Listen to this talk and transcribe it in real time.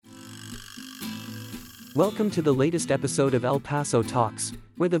Welcome to the latest episode of El Paso Talks,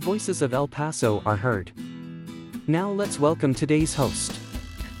 where the voices of El Paso are heard. Now let's welcome today's host.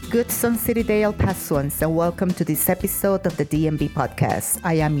 Good Sun City Day, El Pasoans, and welcome to this episode of the DMB Podcast.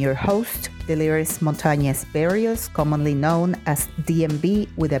 I am your host, Deliris Montanez Berrios, commonly known as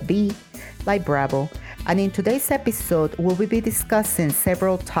DMB with a B, like Bravo. And in today's episode, we will be discussing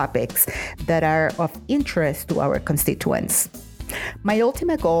several topics that are of interest to our constituents. My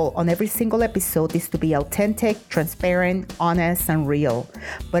ultimate goal on every single episode is to be authentic, transparent, honest, and real.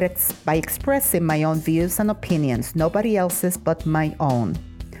 But it's by expressing my own views and opinions, nobody else's but my own.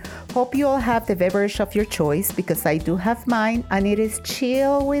 Hope you all have the beverage of your choice because I do have mine and it is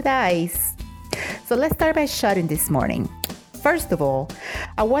chill with ice. So let's start by shotting this morning. First of all,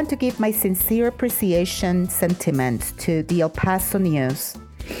 I want to give my sincere appreciation sentiments to the El Paso News,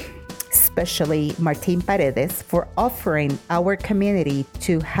 especially Martin Paredes, for offering our community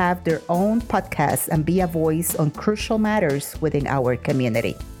to have their own podcast and be a voice on crucial matters within our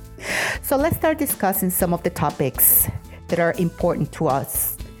community. So let's start discussing some of the topics that are important to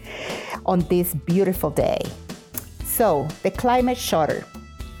us on this beautiful day. So, the climate shutter.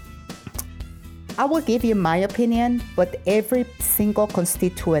 I will give you my opinion, but every single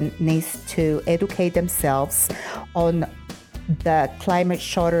constituent needs to educate themselves on the climate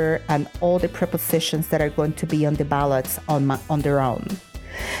shutter and all the prepositions that are going to be on the ballots on their own.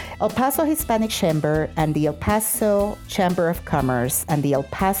 El Paso Hispanic Chamber and the El Paso Chamber of Commerce and the El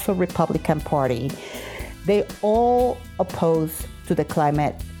Paso Republican Party, they all oppose to the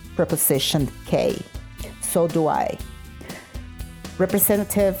climate Proposition K. So do I.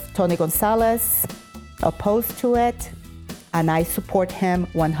 Representative Tony Gonzalez opposed to it, and I support him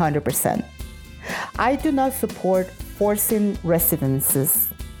 100%. I do not support forcing residents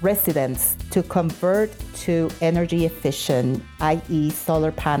to convert to energy efficient, i.e.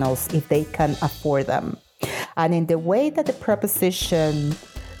 solar panels, if they can afford them. And in the way that the proposition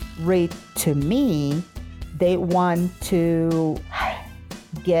read to me, they want to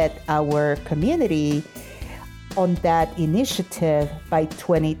get our community on that initiative by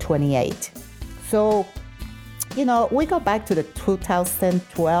 2028. So, we go back to the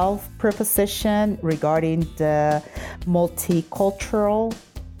 2012 proposition regarding the multicultural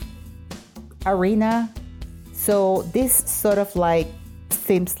arena. So this sort of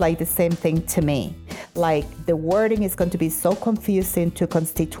seems like the same thing to me. Like the wording is going to be so confusing to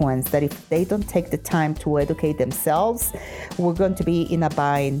constituents that if they don't take the time to educate themselves, we're going to be in a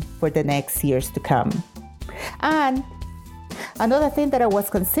bind for the next years to come. And another thing that I was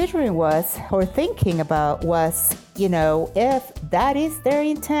considering was if that is their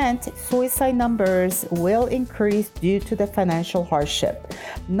intent, suicide numbers will increase due to the financial hardship.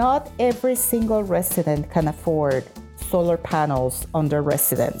 Not every single resident can afford solar panels on their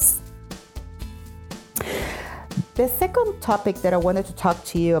residence. The second topic that I wanted to talk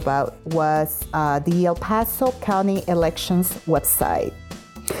to you about was the El Paso County Elections website.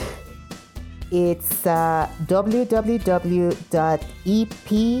 It's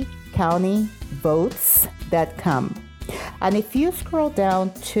www.epcountyvotes.com. And if you scroll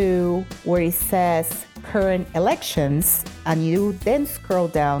down to where it says current elections, and you then scroll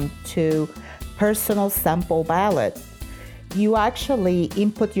down to personal sample ballot, you actually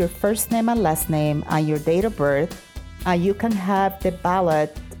input your first name and last name and your date of birth, and you can have the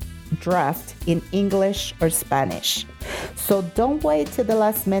ballot draft in English or Spanish. So don't wait till the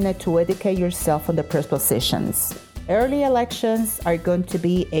last minute to educate yourself on the propositions. Early elections are going to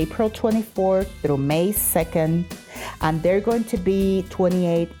be April 24th through May 2nd, and they're going to be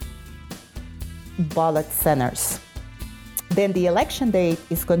 28 ballot centers. Then the election date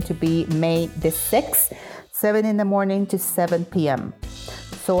is going to be May the 6th, 7 in the morning to 7 p.m.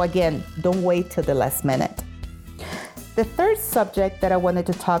 So again, don't wait till the last minute. The third subject that I wanted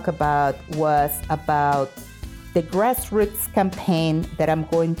to talk about was about the grassroots campaign that I'm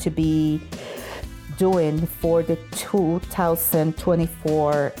going to be doing for the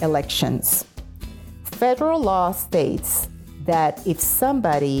 2024 elections. Federal law states that if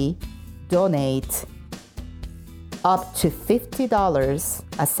somebody donates up to $50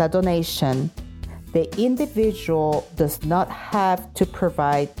 as a donation, the individual does not have to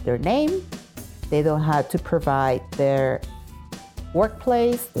provide their name. They don't have to provide their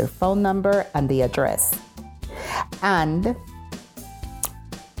workplace, their phone number, and the address. And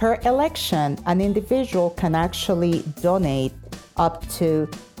per election, an individual can actually donate up to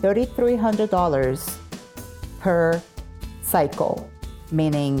 $3,300 per cycle,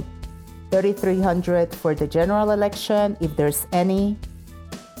 meaning $3,300 for the general election, if there's any.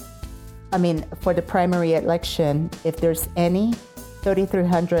 For the primary election, if there's any,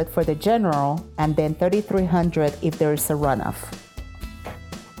 $3,300 for the general, and then $3,300 if there is a runoff,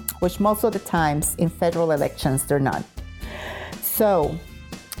 which most of the times in federal elections, they're not. So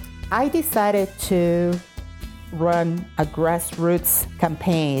I decided to run a grassroots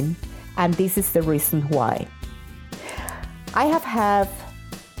campaign, and this is the reason why. I have had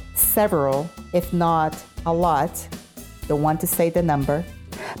several, if not a lot, don't want to say the number,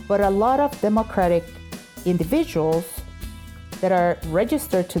 but a lot of Democratic individuals that are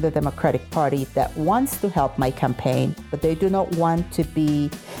registered to the Democratic Party that wants to help my campaign, but they do not want to be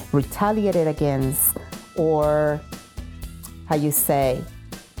retaliated against or,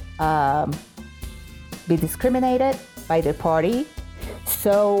 be discriminated by the party.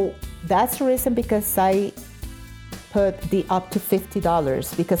 So that's the reason because I put the up to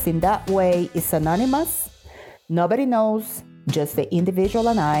 $50, because in that way it's anonymous. Nobody knows, just the individual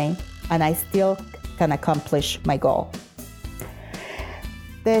and I still can accomplish my goal.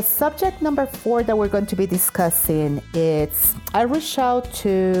 The subject number 4 that we're going to be discussing is I reached out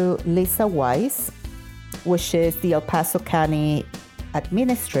to Lisa Wise, which is the El Paso County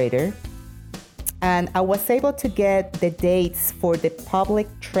Administrator, and I was able to get the dates for the public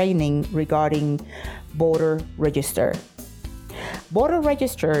training regarding voter register. Voter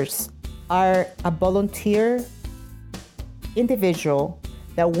registers are a volunteer individual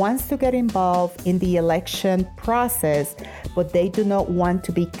that wants to get involved in the election process, but they do not want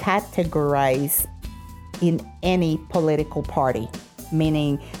to be categorized in any political party,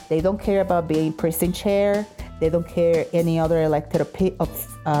 meaning they don't care about being precinct chair, they don't care any other elected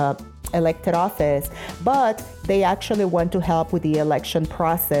office, but they actually want to help with the election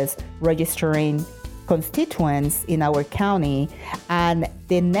process, registering constituents in our county. And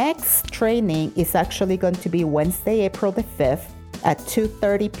the next training is actually going to be Wednesday, April the 5th at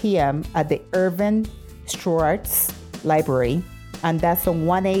 2:30 p.m. at the Irvin Schwartz Library, and that's on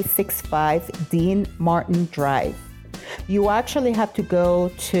 1865 Dean Martin Drive. You actually have to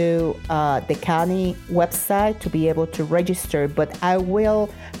go to the county website to be able to register, but I will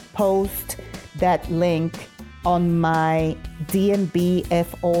post that link on my DMB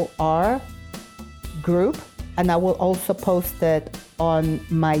FOR group, and I will also post it on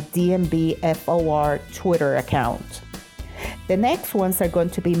my DMB FOR Twitter account. The next ones are going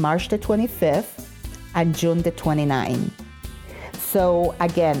to be March the 25th and June the 29th. So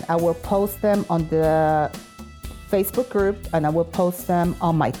again, I will post them on the Facebook group, and I will post them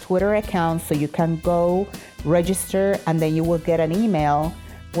on my Twitter account, so you can go register, and then you will get an email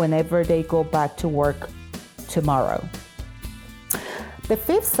whenever they go back to work tomorrow. The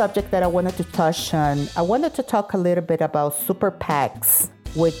 5th subject that I wanted to touch on, I wanted to talk a little bit about super PACs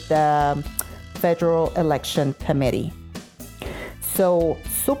with the Federal Election Committee. So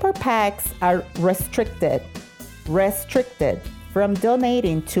super PACs are restricted from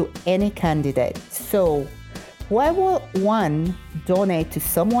donating to any candidate. So why will one donate to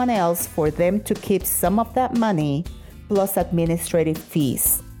someone else for them to keep some of that money plus administrative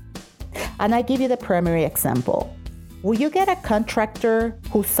fees? And I give you the primary example. Will you get a contractor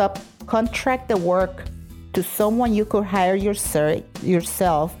who subcontract the work to someone you could hire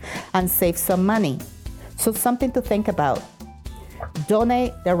yourself and save some money? So something to think about.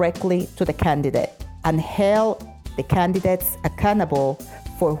 Donate directly to the candidate and hold the candidates accountable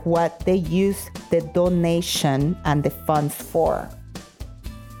for what they use the donation and the funds for.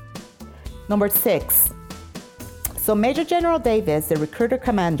 Number 6. So Major General Davis, the recruiter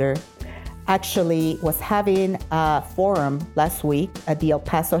commander, actually was having a forum last week at the El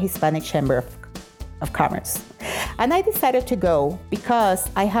Paso Hispanic Chamber of Commerce. And I decided to go because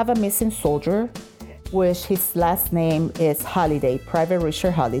I have a missing soldier, which his last name is Holiday, Private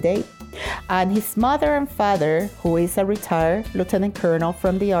Richard Holiday. And his mother and father, who is a retired lieutenant colonel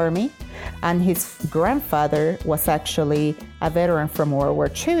from the Army, and his grandfather was actually a veteran from World War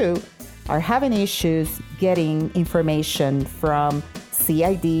II, are having issues getting information from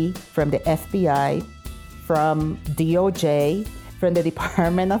CID, from the FBI, from DOJ, from the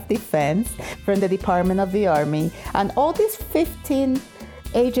Department of Defense, from the Department of the Army, and all these 15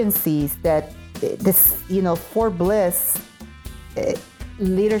 agencies that this, Fort Bliss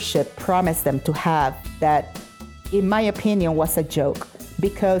leadership promised them to have, that, in my opinion, was a joke,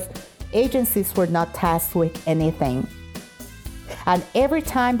 because agencies were not tasked with anything. And every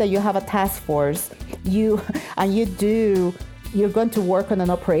time that you have a task force, you're going to work on an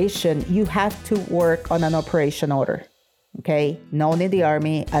operation, you have to work on an operation order, okay? Known in the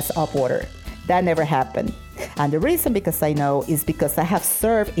Army as op order. That never happened. And the reason, because I know, is because I have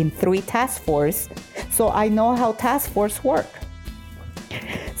served in 3 task forces, so I know how task force work.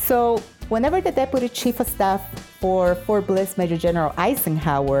 So whenever the Deputy Chief of Staff for Fort Bliss Major General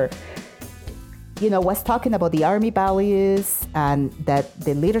Eisenhower, was talking about the Army values and that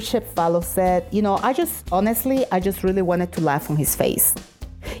the leadership follows it. I just really wanted to laugh on his face.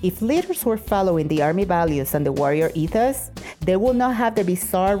 If leaders were following the Army values and the warrior ethos, they will not have the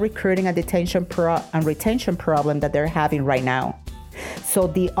bizarre recruiting and retention problem that they're having right now. So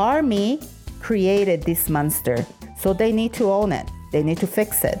the Army created this monster, so they need to own it. They need to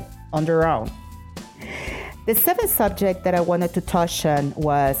fix it on their own. The seventh subject that I wanted to touch on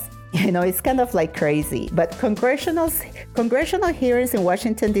was, it's kind of like crazy, but congressional hearings in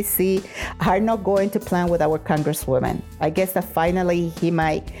Washington, D.C. are not going to plan with our Congresswoman. I guess that finally we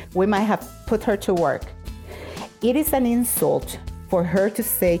might have put her to work. It is an insult for her to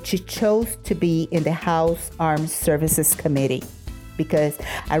say she chose to be in the House Armed Services Committee, because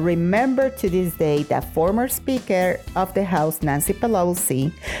I remember to this day that former Speaker of the House, Nancy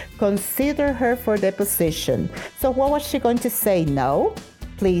Pelosi, considered her for the position. So what was she going to say? No?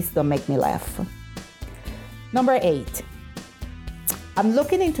 Please don't make me laugh. Number 8. I'm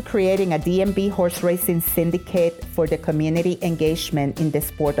looking into creating a DMB horse racing syndicate for the community engagement in the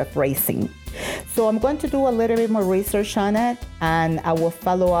sport of racing. So I'm going to do a little bit more research on it, and I will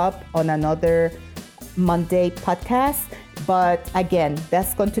follow up on another Monday podcast. But again,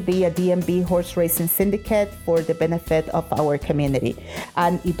 that's going to be a DMB horse racing syndicate for the benefit of our community.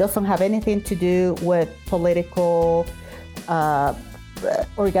 And it doesn't have anything to do with political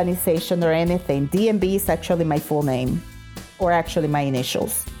organization or anything. DMB is actually my full name, or actually my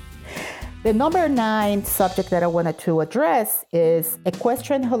initials. The number 9 subject that I wanted to address is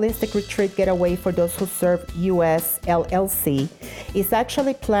Equestrian Holistic Retreat Getaway for Those Who Serve U.S. LLC is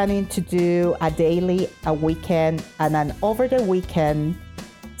actually planning to do a daily, a weekend, and an over-the-weekend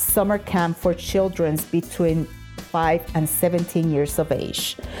summer camp for children between 5 and 17 years of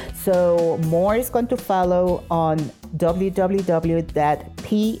age. So more is going to follow on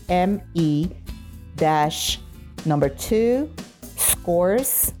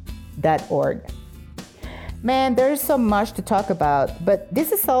www.pme-scores.org. Man, there's so much to talk about, but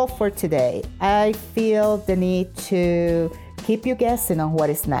this is all for today. I feel the need to keep you guessing on what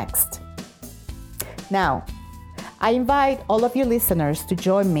is next. Now, I invite all of you listeners to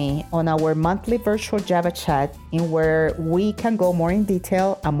join me on our monthly virtual Java chat, in where we can go more in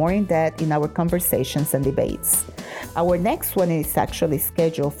detail and more in depth in our conversations and debates. Our next one is actually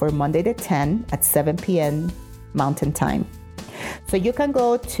scheduled for Monday the 10th at 7 p.m. Mountain Time. So you can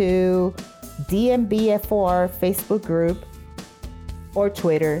go to DMBFOR Facebook group or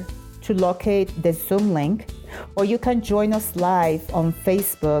Twitter to locate the Zoom link, or you can join us live on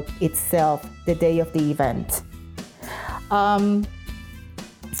Facebook itself the day of the event. I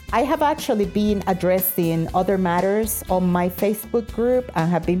have actually been addressing other matters on my Facebook group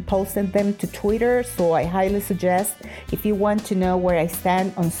and have been posting them to Twitter, so I highly suggest, if you want to know where I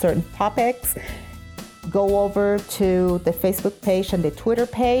stand on certain topics, go over to the Facebook page and the Twitter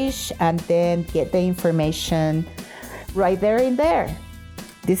page, and then get the information right there in there.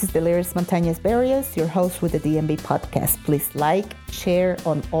 This is Deliris Montanez Berrios, your host with the DMB Podcast. Please like, share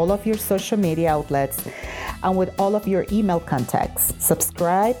on all of your social media outlets and with all of your email contacts.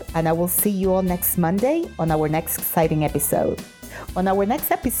 Subscribe, and I will see you all next Monday on our next exciting episode. On our next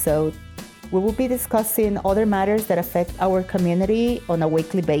episode, we will be discussing other matters that affect our community on a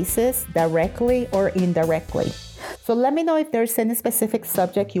weekly basis, directly or indirectly. So let me know if there's any specific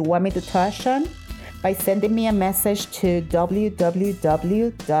subject you want me to touch on by sending me a message to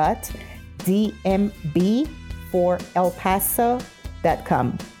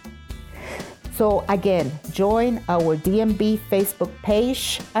www.dmb4elpaso.com. So again, join our DMB Facebook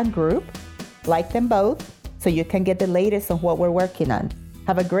page and group, like them both, so you can get the latest on what we're working on.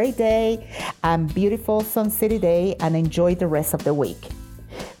 Have a great day and beautiful Sun City Day, and enjoy the rest of the week.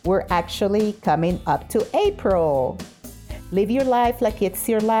 We're actually coming up to April. Live your life like it's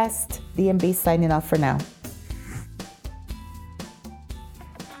your last. DMB signing off for now.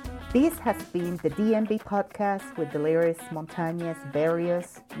 This has been the DMB Podcast with Deliris Montanez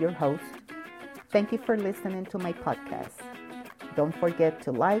Berrios, your host. Thank you for listening to my podcast. Don't forget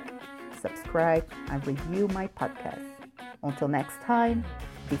to like, subscribe, and review my podcast. Until next time,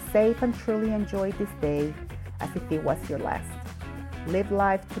 be safe and truly enjoy this day as if it was your last. Live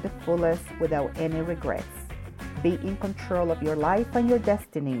life to the fullest without any regrets. Be in control of your life and your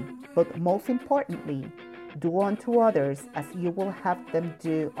destiny, but most importantly, do unto others as you will have them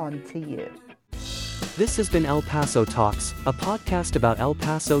do unto you. This has been El Paso Talks, a podcast about El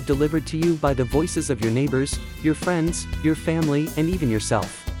Paso delivered to you by the voices of your neighbors, your friends, your family, and even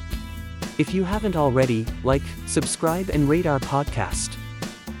yourself. If you haven't already, like, subscribe, and rate our podcast.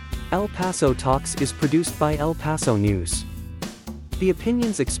 El Paso Talks is produced by El Paso News. The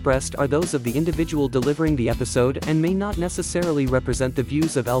opinions expressed are those of the individual delivering the episode and may not necessarily represent the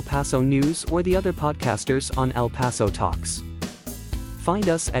views of El Paso News or the other podcasters on El Paso Talks. Find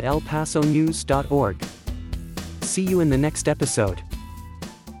us at elpasonews.org. See you in the next episode.